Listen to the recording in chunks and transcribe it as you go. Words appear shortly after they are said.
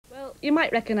you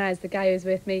might recognise the guy who's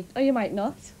with me, or you might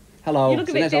not. Hello, You look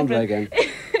a bit Andre different.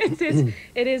 again.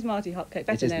 It is Marty Hopkirk,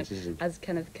 better known as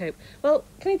Kenneth Cope. Well,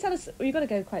 can you tell us, well, you've got to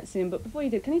go quite soon, but before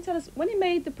you do, can you tell us, when you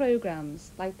made the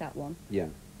programmes, like that one, yeah,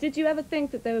 did you ever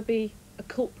think that there would be a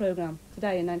cult programme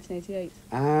today in 1988?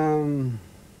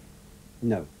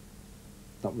 No,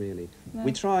 not really. No.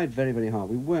 We tried very, very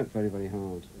hard. We worked very, very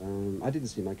hard. I didn't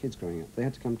see my kids growing up. They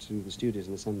had to come to the studios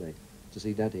on a Sunday to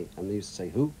see Daddy, and they used to say,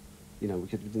 who? You know, we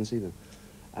didn't see them.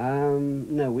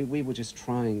 No, we were just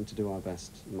trying to do our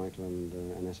best, Michael and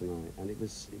Annette and I, and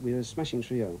we were a smashing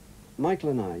trio. Michael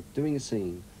and I, doing a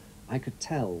scene, I could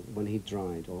tell when he'd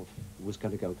dried or was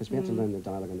going to go, because we had to learn the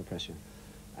dialogue under pressure.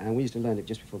 And we used to learn it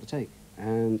just before the take.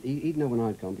 And he'd know when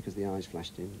I'd gone because the eyes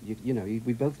flashed in. You know,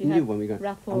 we both knew when we were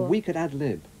going. And we could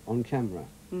ad-lib on camera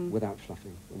without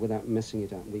fluffing, without messing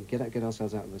it up. We'd get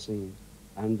ourselves out of the scene.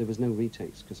 And there was no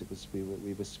retakes because we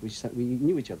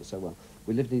knew each other so well.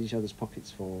 We lived in each other's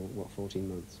pockets for, what, 14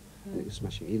 months. And it was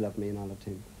smashing. He loved me and I loved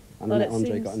him. And well, then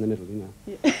Andre got in the middle, you know.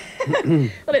 Yeah.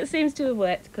 Well, it seems to have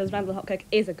worked because Randall and Hopkirk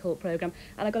is a cult programme.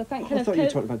 And I've got to thank Kenneth Cope. I thought you were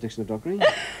talking about Dixon of Dog Green.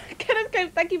 Kenneth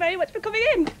Cope, thank you very much for coming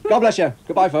in. God bless you.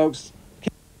 Goodbye, folks.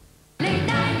 Late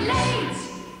night, late